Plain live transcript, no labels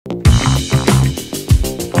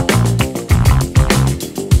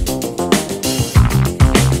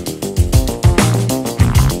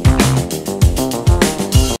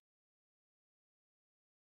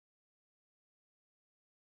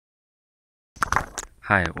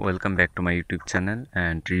Hi, welcome back to my YouTube channel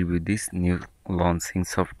and review this new launching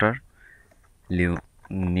software,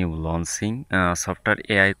 software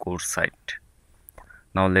AI course site.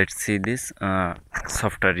 Now let's see this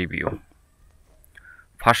software review.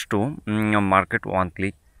 First to market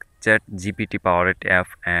one-click ChatGPT-Powered app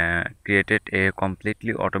created a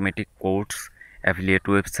completely automatic course affiliate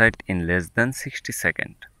website in less than 60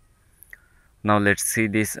 seconds. Now let's see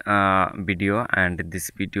this video, and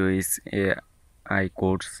this video is a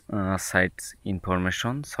aicoursesite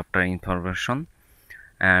information, software information.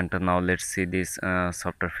 And now let's see this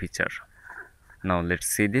software feature. Now let's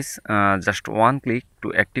see this just one click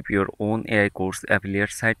to active your own AI course affiliate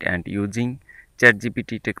site and using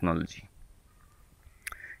ChatGPT technology.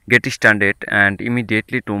 Get started and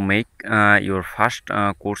immediately to make your first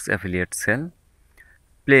course affiliate sale.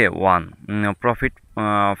 Play one, profit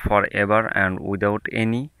forever and without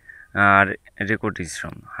any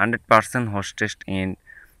recognition. 100% hosted in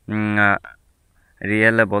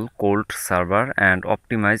reliable cold server and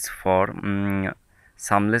optimized for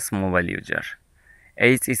seamless mobile user.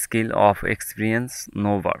 Each skill of experience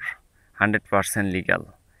never 100%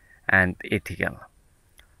 legal and ethical.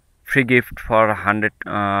 Free gift for 100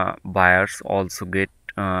 buyers. Also get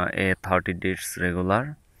a 30 days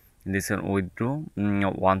regular. This one withdraw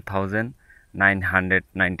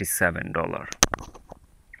 $1,997.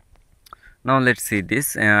 Now let's see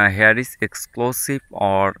this. Here is exclusive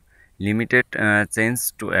or limited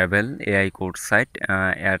chance to avail AI course site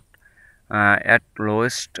at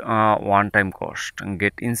lowest one-time cost.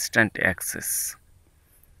 Get instant access.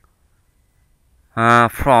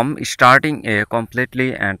 From starting a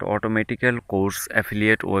completely and automatical course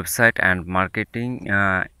affiliate website and marketing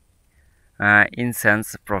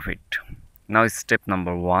incense profit. Now step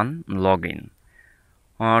number 1, login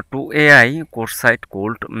to AICourseSite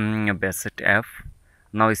Cloud-based app.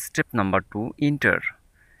 Now step number 2, enter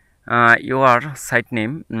your site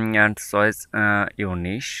name and choose your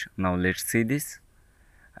niche. Now let's see this.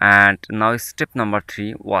 And now step number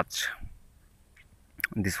 3, watch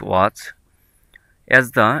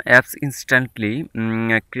as the apps instantly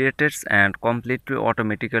creates and completely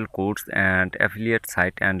automatical course and affiliate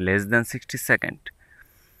site and less than 60 seconds.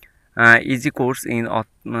 Easy course in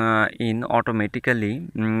automatically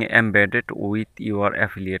embedded with your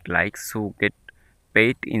affiliate likes, so get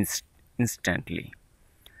paid instantly,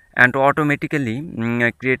 and automatically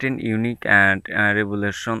create an unique and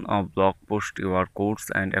revolution of blog post your course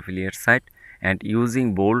and affiliate site, and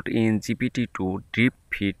using bolt in GPT to drip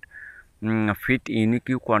feed fit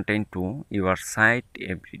unique content to your site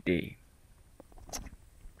every day.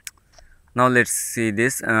 Now let's see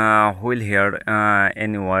this. While here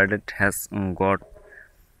any word that has got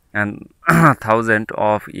and thousand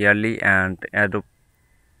of yearly and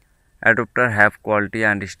adopter have quality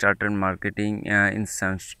and started marketing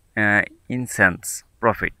incense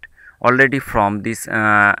profit already from this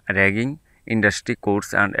ragging industry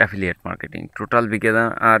course and affiliate marketing. Total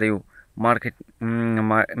beginner are you market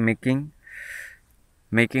making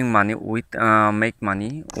money with make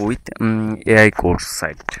money with AI course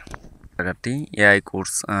site. AI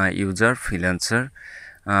course user freelancer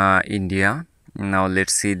India. Now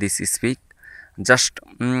let's see this speak. Just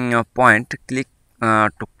point click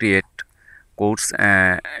to create course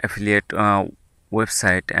affiliate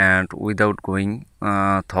website and without going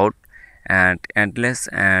thought and endless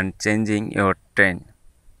and changing your train.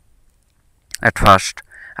 At first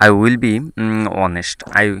I will be honest,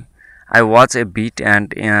 I was a bit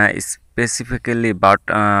and specifically but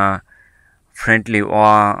friendly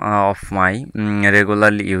of my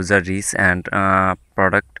regularly user reach and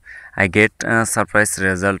product. I get surprise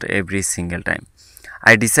result every single time.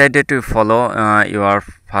 I decided to follow your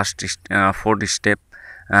first fourth step.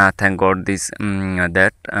 Thank God this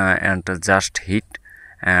that and just hit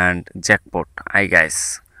and jackpot. Hi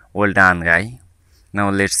guys, well done guy.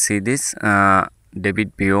 Now let's see this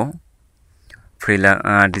David Bio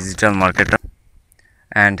digital marketer,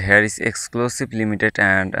 and here is exclusive limited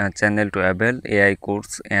and channel to avail AI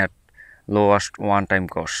course at lowest one-time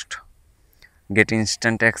cost. Get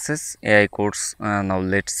instant access AI course. Now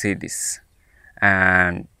let's see this,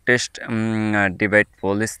 and test debate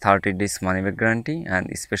police 30 days money back guarantee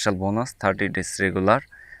and special bonus 30 days regular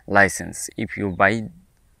license if you buy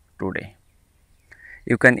today.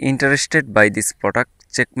 You can interested by this product,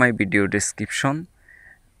 check my video description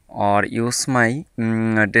or use my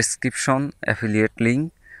description affiliate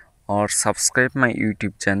link, or subscribe my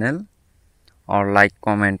YouTube channel, or like,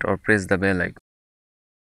 comment, or press the bell icon.